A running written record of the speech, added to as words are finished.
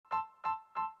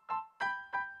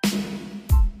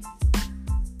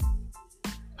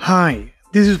Hi,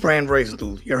 this is Brian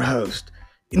Reisel, your host.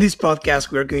 In this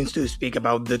podcast, we are going to speak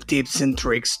about the tips and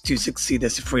tricks to succeed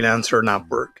as a freelancer on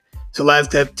Upwork. So let's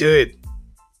get to it.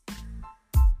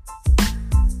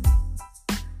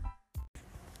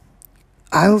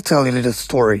 I'll tell you a little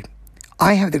story.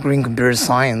 I have a degree in computer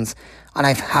science, and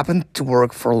I've happened to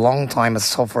work for a long time as a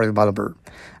software developer.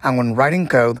 And when writing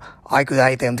code, I could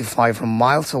identify from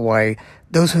miles away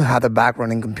those who had a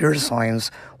background in computer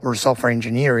science or software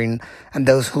engineering and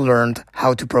those who learned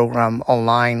how to program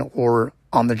online or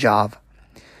on the job.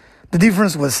 The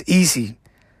difference was easy.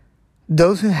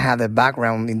 Those who had a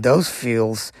background in those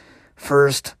fields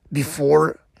first,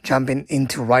 before jumping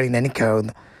into writing any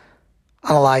code,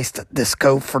 analyzed the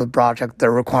scope for the project, the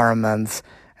requirements,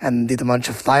 and did a bunch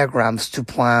of diagrams to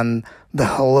plan the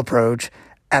whole approach.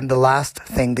 And the last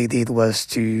thing they did was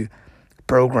to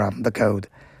program the code.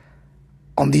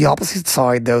 On the opposite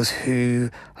side, those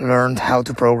who learned how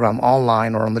to program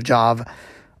online or on the job,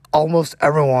 almost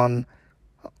everyone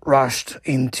rushed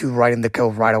into writing the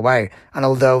code right away. And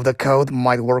although the code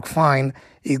might work fine,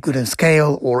 it couldn't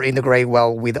scale or integrate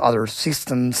well with other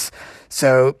systems.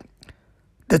 So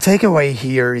the takeaway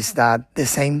here is that the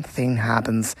same thing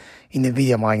happens in the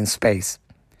video mining space.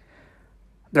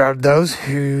 There are those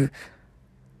who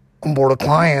onboard a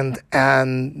client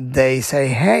and they say,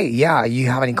 hey, yeah, you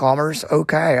have an e-commerce?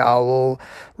 Okay, I will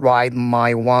write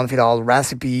my one-fit-all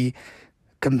recipe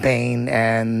campaign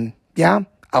and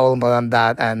I will implement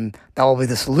that and that will be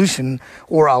the solution.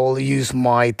 Or I will use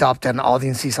my top 10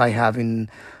 audiences I have in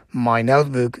my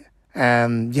notebook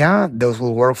and those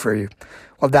will work for you.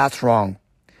 Well, that's wrong.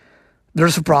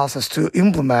 There's a process to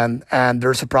implement, and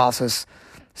there's a process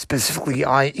specifically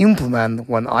I implement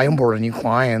when I onboard a new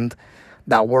client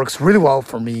that works really well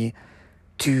for me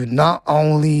to not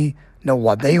only know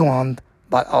what they want,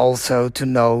 but also to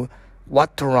know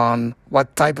what to run,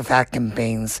 what type of ad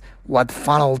campaigns, what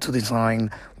funnel to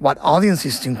design, what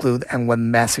audiences to include, and what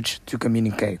message to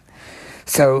communicate.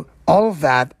 So all of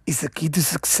that is the key to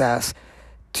success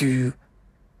to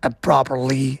a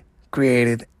properly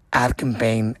created ad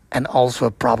campaign and also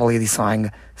a properly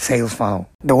designed sales funnel.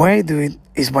 The way I do it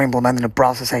is by implementing a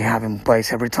process I have in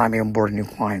place every time I onboard a new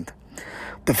client.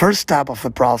 The first step of the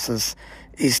process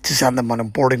is to send them an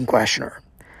onboarding questionnaire.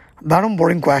 That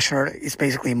onboarding questionnaire is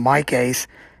basically, in my case,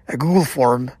 a Google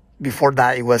form. Before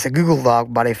that, it was a Google Doc,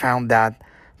 but I found that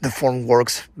the form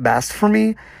works best for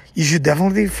me. You should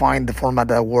definitely find the format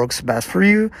that works best for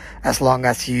you as long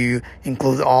as you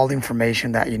include all the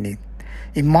information that you need.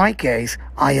 In my case,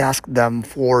 I asked them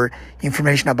for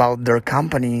information about their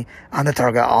company and the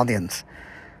target audience.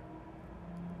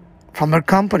 From their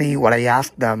company, what I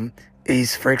asked them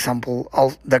is, for example,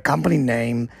 the company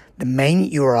name, the main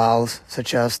URLs,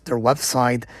 such as their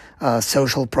website,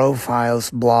 social profiles,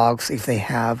 blogs, if they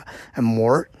have, and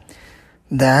more.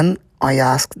 Then I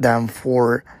asked them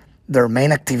for their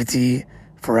main activity,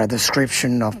 for a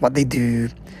description of what they do,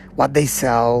 what they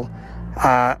sell.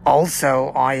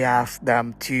 Also, I asked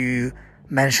them to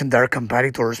mention their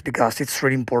competitors because it's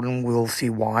really important. We'll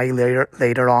see why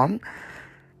later on.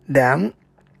 Then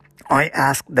I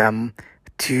asked them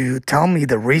to tell me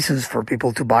the reasons for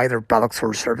people to buy their products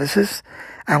or services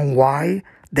and why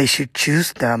they should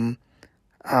choose them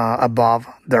above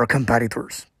their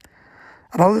competitors.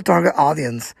 About the target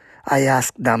audience, I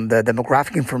asked them the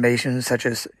demographic information such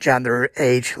as gender,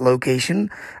 age,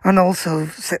 location, and also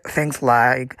things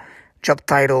like job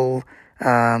title,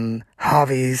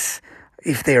 hobbies,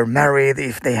 if they are married,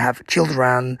 if they have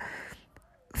children,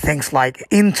 things like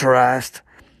interest,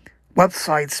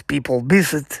 websites people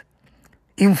visit,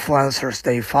 influencers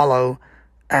they follow,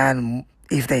 and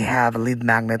if they have a lead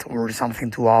magnet or something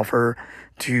to offer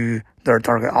to their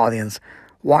target audience.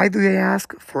 Why do they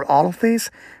ask for all of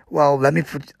this? Well, let me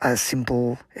put a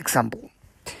simple example.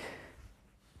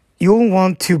 You'll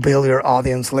want to build your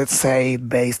audience, let's say,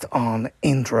 based on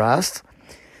interest.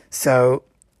 So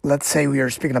let's say we are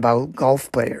speaking about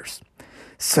golf players.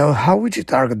 So how would you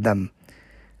target them?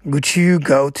 Would you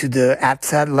go to the ad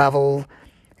set level,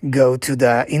 go to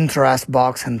the interest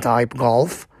box and type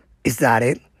golf? Is that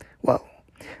it? Well,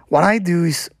 what I do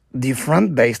is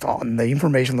different based on the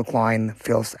information the client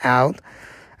fills out.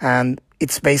 And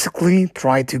it's basically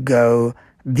try to go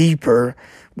deeper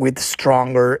with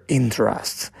stronger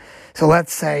interests. So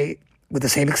let's say, with the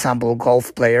same example,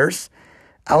 golf players,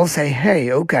 I'll say,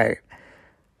 hey, okay,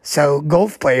 so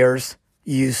golf players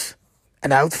use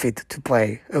an outfit to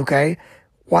play, okay?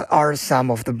 What are some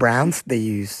of the brands they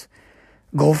use?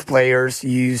 Golf players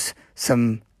use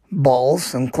some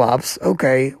balls and clubs,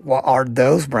 okay, what are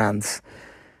those brands?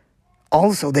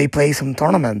 Also, they play some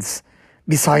tournaments.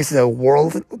 Besides the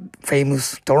world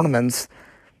famous tournaments,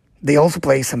 they also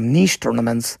play some niche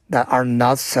tournaments that are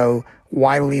not so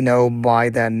widely known by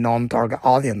the non-target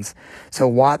audience. So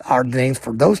what are the names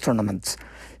for those tournaments?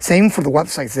 Same for the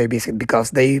websites they visit,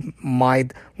 because they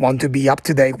might want to be up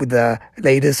to date with the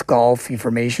latest golf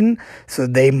information. So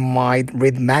they might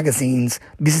read magazines,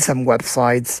 visit some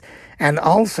websites, and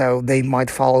also they might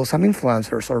follow some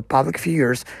influencers or public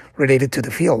figures related to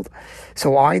the field.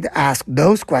 So I'd ask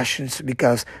those questions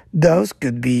because those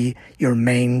could be your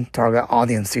main target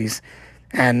audiences.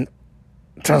 And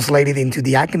translated into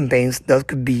the ad campaigns, those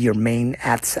could be your main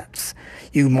ad sets.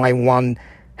 You might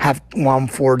have one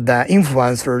for the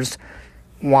influencers,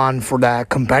 one for the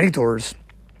competitors,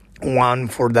 one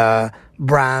for the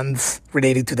brands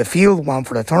related to the field, one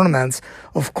for the tournaments.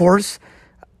 Of course,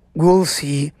 we'll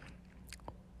see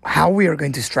how we are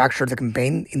going to structure the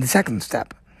campaign in the second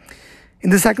step.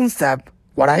 In the second step,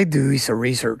 what I do is a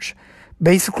research.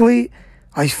 Basically,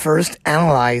 I first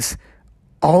analyze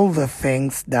all the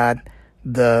things that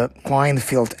the client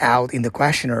filled out in the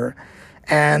questionnaire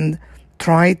and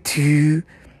try to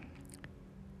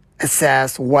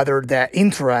assess whether the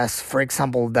interests, for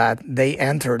example, that they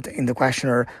entered in the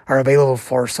questionnaire are available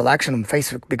for selection on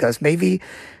Facebook, because maybe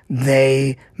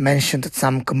they mentioned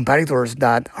some competitors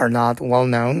that are not well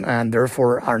known and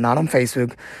therefore are not on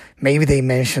Facebook. Maybe they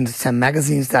mentioned some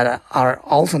magazines that are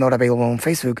also not available on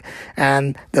Facebook,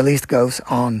 and the list goes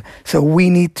on. So we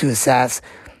need to assess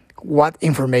what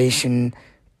information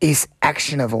is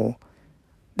actionable.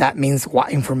 That means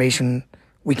what information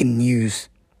we can use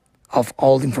of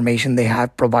all the information they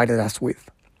have provided us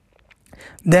with.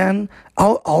 Then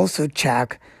I'll also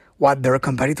check what their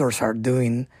competitors are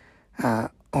doing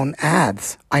on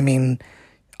ads. I mean,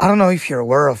 I don't know if you're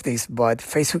aware of this, but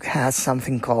Facebook has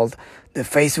something called the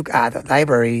Facebook ad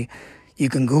library. You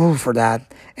can Google for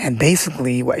that. And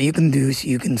basically what you can do is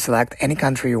you can select any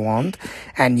country you want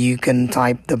and you can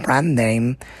type the brand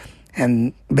name,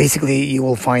 and basically you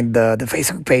will find the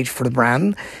Facebook page for the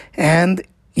brand, and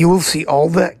you will see all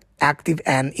the active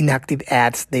and inactive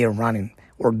ads they are running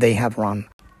or they have run.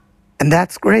 And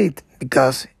that's great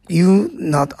because you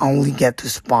not only get to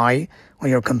spy on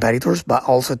your competitors, but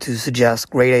also to suggest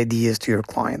great ideas to your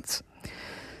clients.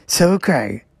 So,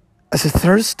 okay, as a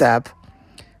third step,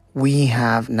 we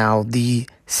have now the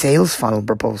sales funnel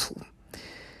proposal.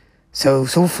 So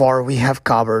far we have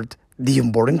covered the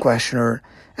onboarding questionnaire.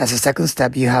 As a second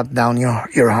step, you have done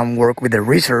your homework with the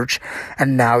research,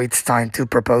 and now it's time to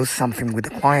propose something with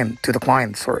the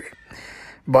client,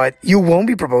 But you won't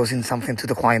be proposing something to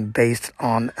the client based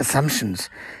on assumptions.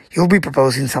 You'll be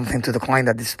proposing something to the client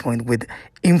at this point with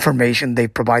information they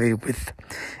provided you with.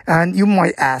 And you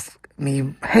might ask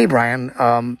me, hey, Brian,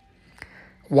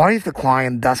 what if the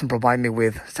client doesn't provide me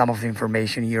with some of the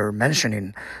information you're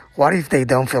mentioning? What if they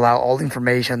don't fill out all the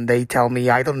information? They tell me,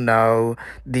 I don't know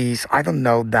this, I don't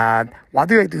know that. What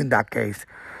do I do in that case?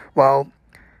 Well,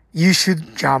 you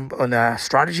should jump on a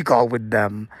strategy call with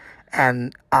them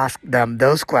and ask them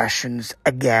those questions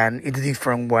again in a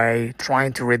different way,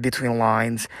 trying to read between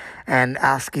lines and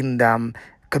asking them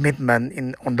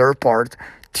commitment on their part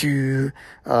to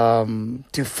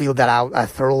fill that out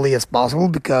as thoroughly as possible,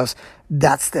 because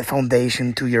that's the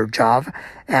foundation to your job,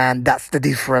 and that's the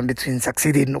difference between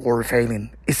succeeding or failing.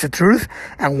 It's the truth,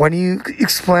 and when you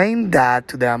explain that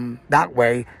to them that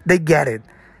way, they get it.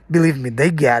 Believe me,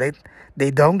 they get it.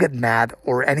 They don't get mad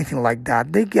or anything like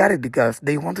that. They get it because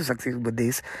they want to succeed with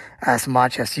this as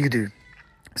much as you do.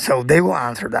 So they will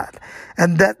answer that.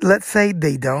 And that, let's say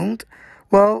they don't,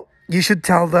 well, you should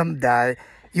tell them that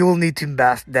you will need to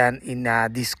invest then in a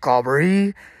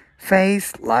discovery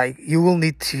phase. Like, you will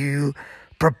need to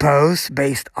propose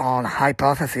based on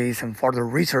hypotheses and further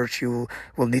research you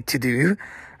will need to do,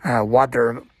 what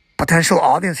their potential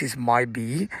audiences might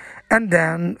be. And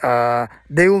then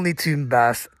they will need to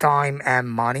invest time and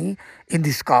money in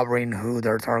discovering who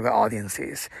their target audience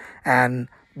is and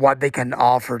what they can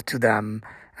offer to them.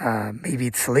 Maybe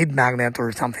it's a lead magnet or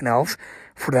something else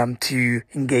for them to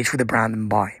engage with the brand and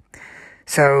buy.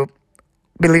 So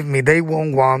believe me, they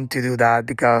won't want to do that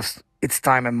because it's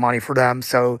time and money for them.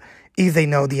 So if they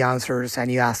know the answers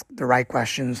and you ask the right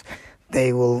questions,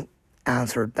 they will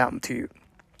answer them to you.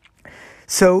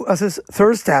 So as a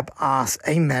third step, as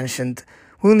I mentioned,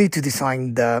 we'll need to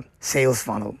design the sales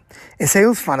funnel. A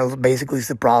sales funnel basically is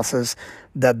the process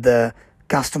that the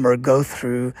customer go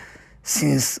through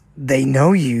since they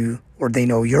know you or they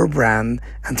know your brand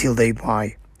until they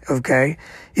buy. Okay?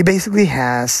 It basically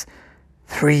has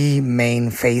 3 main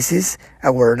phases: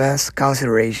 awareness,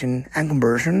 consideration, and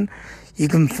conversion. You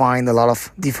can find a lot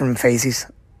of different phases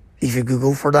if you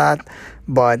Google for that,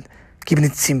 but keeping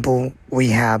it simple,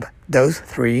 we have those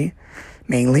 3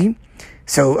 mainly.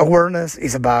 So awareness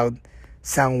is about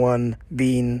someone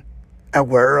being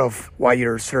aware of what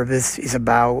your service is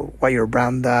about, what your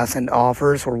brand does and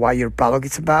offers, or what your product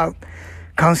is about.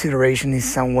 Consideration is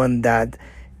someone that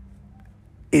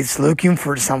is looking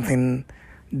for something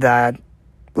that,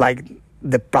 like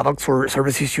the products or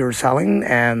services you're selling,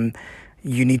 and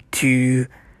you need to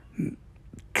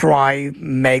try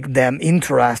make them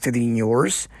interested in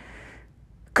yours.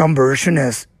 Conversion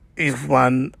is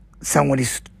when someone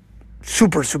is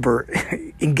super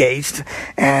engaged,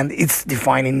 and it's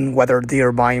defining whether they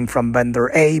are buying from vendor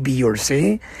A, B, or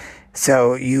C.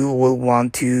 So you will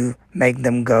want to make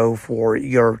them go for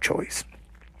your choice.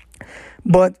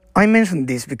 But I mentioned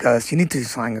this because you need to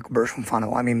design a conversion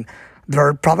funnel. I mean, there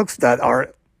are products that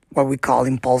are what we call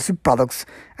impulsive products,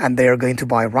 and they are going to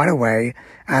buy right away,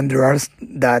 and there are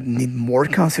that need more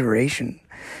consideration.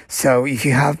 So if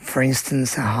you have, for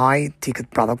instance, a high ticket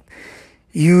product,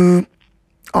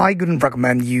 I wouldn't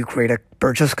recommend you create a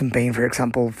purchase campaign, for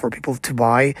example, for people to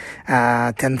buy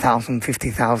 10,000,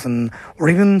 50,000, or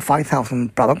even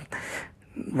 5,000 product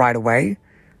right away,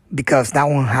 because that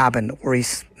won't happen, or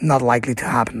is not likely to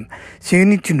happen. So you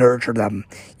need to nurture them.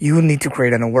 You need to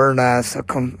create an awareness,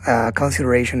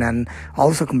 consideration, and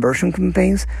also conversion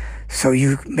campaigns. So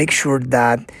you make sure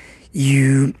that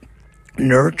you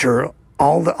nurture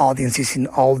all the audiences in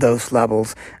all those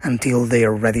levels until they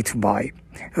are ready to buy.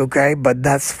 Okay, but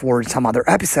that's for some other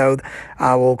episode.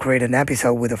 I will create an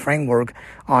episode with a framework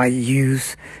I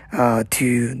use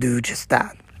to do just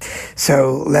that.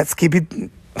 So let's keep it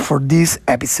for this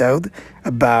episode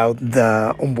about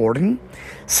the onboarding.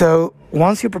 So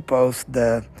once you propose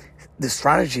the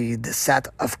strategy, the set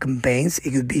of campaigns,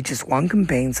 it could be just one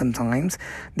campaign sometimes,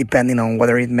 depending on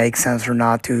whether it makes sense or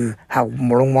not to have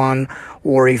more than one,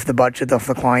 or if the budget of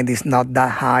the client is not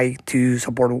that high to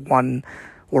support one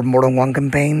or more than one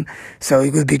campaign. So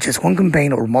it could be just one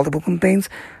campaign or multiple campaigns,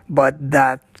 but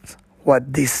that's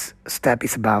what this step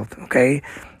is about, okay?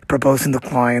 Proposing the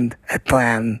client a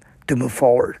plan to move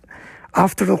forward.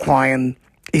 After the client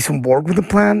is on board with the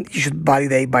plan, you should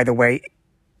validate, by the way,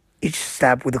 each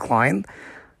step with the client.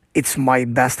 It's my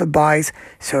best advice,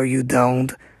 so you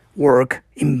don't work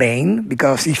in vain,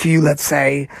 because if you, let's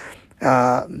say,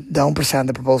 don't present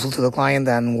the proposal to the client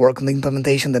and work on the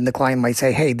implementation, then the client might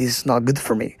say, hey, this is not good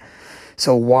for me.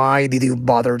 So why did you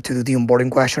bother to do the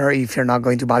onboarding questionnaire if you're not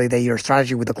going to validate your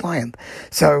strategy with the client?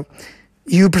 So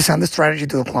you present the strategy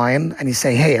to the client and you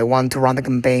say, hey, I want to run the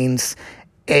campaigns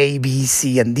A, B,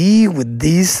 C, and D with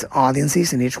these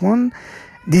audiences in each one.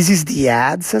 This is the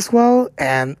ads as well,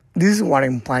 and this is what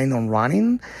I'm planning on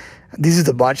running. This is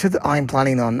the budget I'm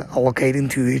planning on allocating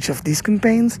to each of these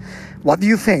campaigns. What do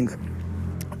you think?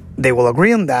 They will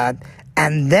agree on that.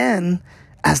 And then,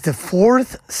 as the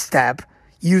fourth step,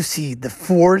 you see the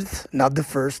fourth, not the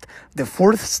first, the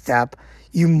fourth step,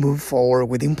 you move forward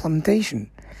with implementation.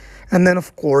 And then,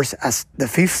 of course, as the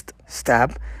fifth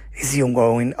step is the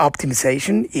ongoing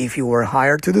optimization, if you were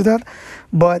hired to do that.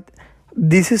 But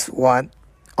this is what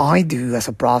I do as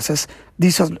a process.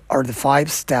 These are the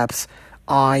 5 steps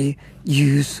I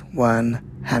use when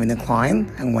having a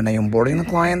client and when I onboarding a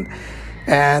client.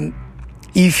 And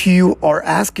if you are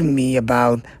asking me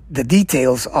about the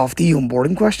details of the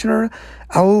onboarding questionnaire,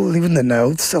 I will leave in the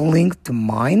notes a link to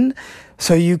mine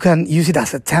so you can use it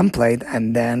as a template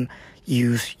and then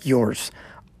use yours.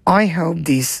 I hope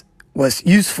this was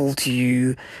useful to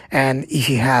you, and if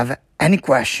you have any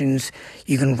questions,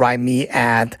 you can write me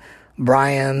at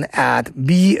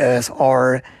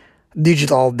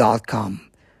brian@bsrdigital.com.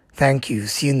 Thank you.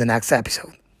 See you in the next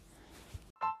episode.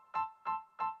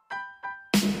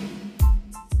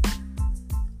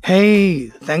 Hey,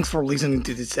 thanks for listening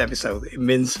to this episode. It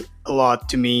means a lot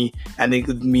to me, and it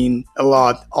could mean a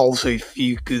lot also if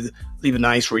you could leave a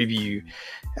nice review.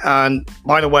 And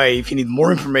by the way, if you need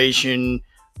more information,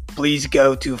 please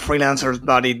go to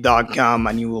freelancersbuddy.com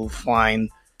and you will find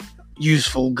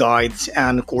useful guides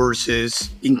and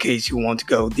courses in case you want to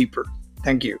go deeper.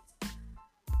 Thank you.